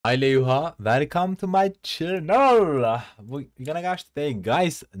Aleha, welcome to my channel. We're gonna watch today,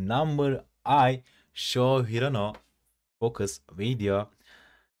 guys, number I Sho Hirano focus video.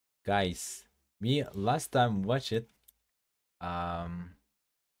 Guys, me last time watched it,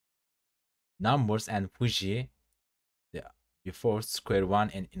 numbers and Fuji, the before square one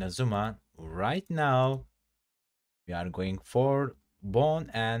and Inazuma. Right now, we are going for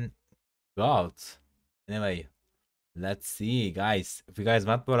Bone and Gold. Anyway, let's see, guys. If you guys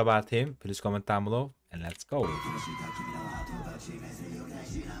want more about him, please comment down below and let's go.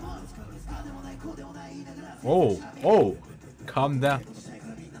 Oh, calm down.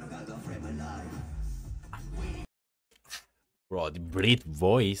 Bro, the breathe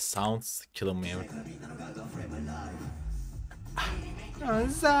voice sounds killing me.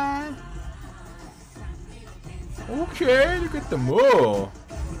 Okay, look at the move.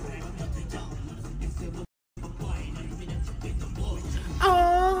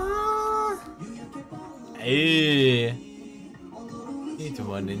 Hey, it's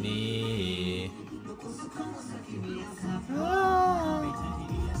one knee.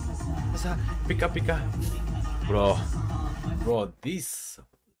 Pika, bro, these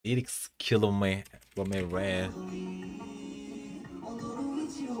lyrics kill me from my red.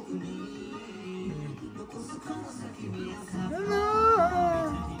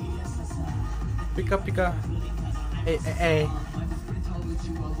 Pika, hey.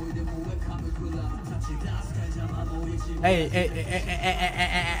 Hey.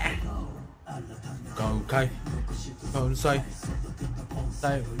 Go inside.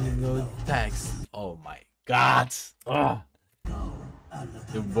 No tags. Oh my god. Oh.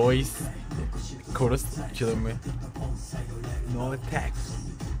 The voice, the chorus killing me. No attacks.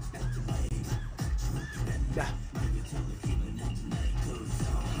 Yeah.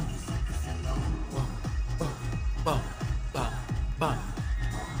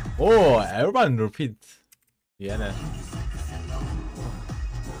 Oh, everyone repeat. Yeah.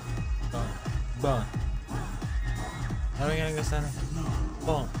 Bang. Kami ke sana.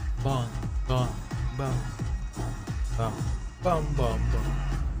 Bang.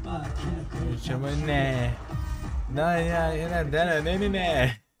 Cuma ne?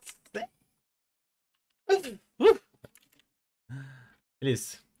 Ne.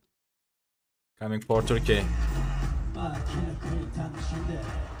 Please. Coming for Turkey.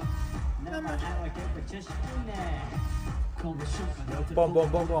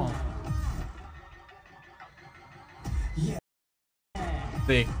 Bom.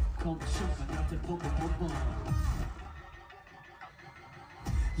 Big.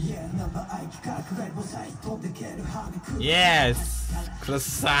 Yes,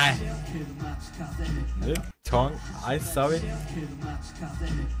 красай. Tongue, I saw it.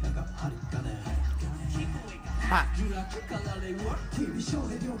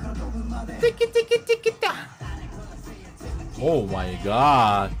 Tiki. Oh my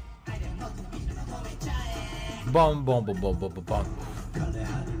god. Bom.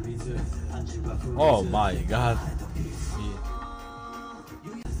 Oh my god.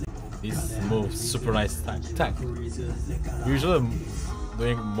 This move super nice tag. Usually I'm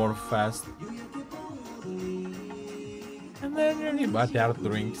doing more fast. And then but they are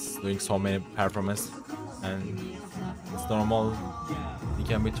doing so many performances and it's normal. You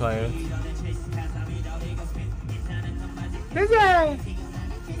can be tired.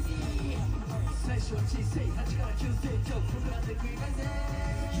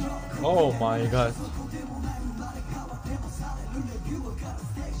 Oh my god.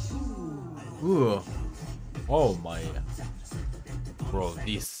 Ooh. Oh my. Bro,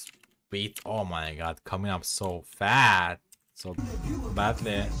 this beat, oh my god, coming up so fast. So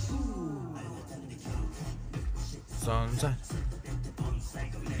badly.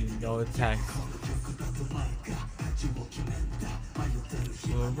 No attack.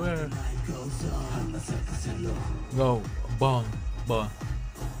 Go. Bang.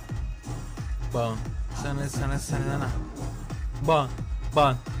 Sana. Bang.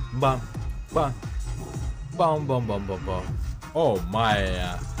 Oh my.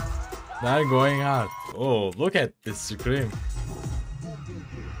 They're going out. Oh, look at this scream.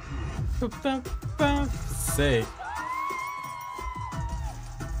 Say.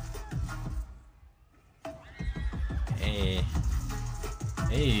 Hey.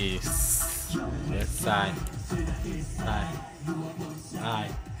 Yes, side.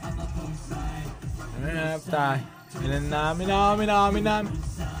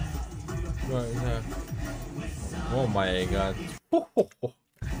 Oh my god.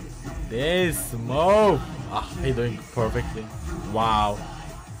 This move. He's doing perfectly. Wow.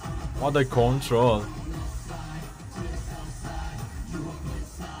 What a control.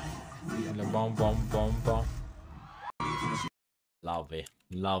 Bom, bom, bom, bom. Lovely,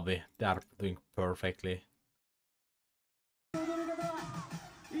 lovely. They are doing perfectly.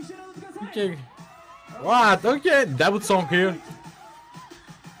 Okay. What? Okay, debut song here.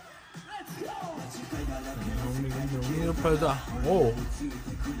 Oh.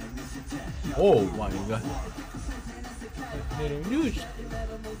 Oh my god.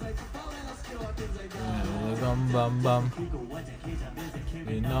 Bum bum bum.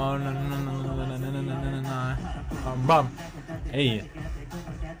 No no no no no no no no no no no. Bum bum. Hey.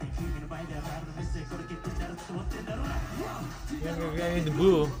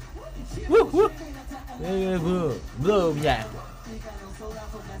 Boo. Woo woo. Boo. Blow yeah.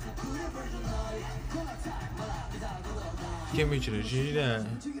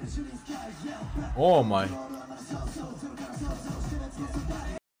 Oh my.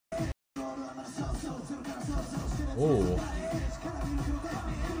 Oh.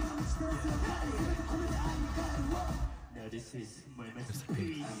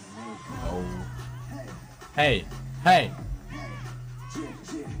 Oh. Hey, hey.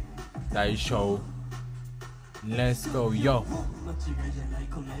 Sho. Let's go, yo.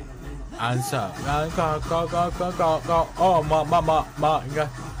 Answer. Go. Oh, ma.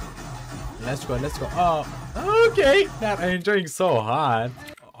 Let's go. Oh, okay. I'm enjoying so hard.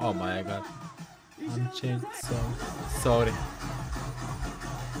 Oh my god. I'm changed so sorry.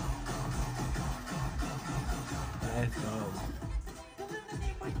 Let's go.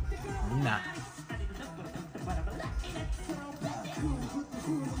 Nah.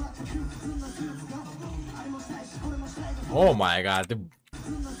 Oh my god.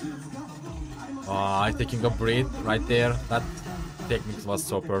 Oh, I'm taking a breath right there. That technique was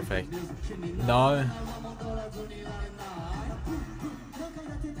so perfect. No.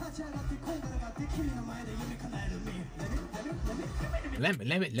 Let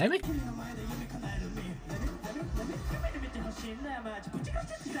me.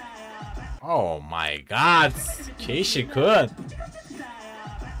 Oh my god. Keishi could.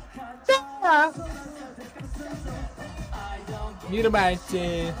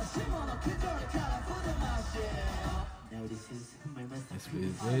 Mirabate.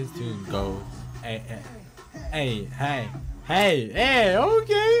 Let's go. Hey, okay.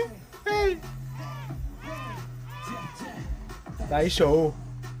 Hey. Daisho.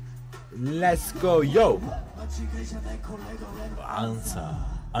 Let's go, yo.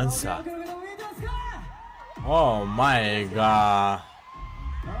 Answer. Oh my god.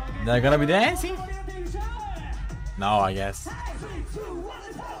 They're gonna be dancing? No, I guess.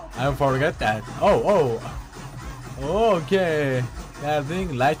 I forget that. Oh. Okay. They're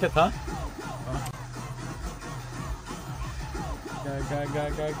doing like it, huh?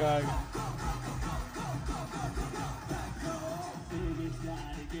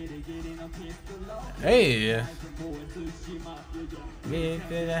 Go. Hey.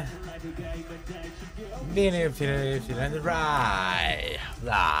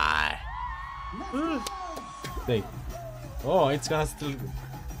 Right. Oh, it's gonna still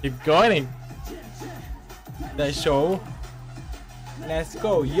keep going. The show. Let's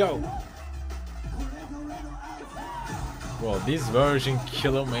go, yo. Bro, this version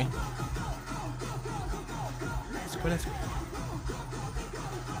killing me. Let's go.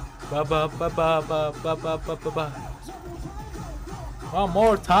 Ba. One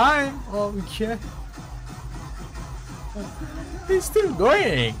more time. Okay. It's still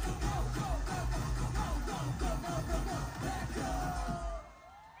going.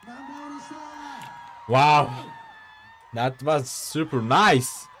 Wow. That was super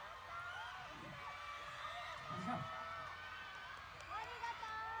nice.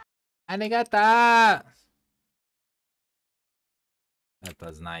 Arigato. That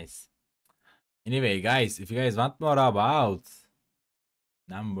was nice. Anyway, guys, if you guys want more about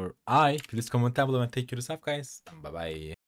number I, please comment down below and take care of yourself, guys. Bye bye.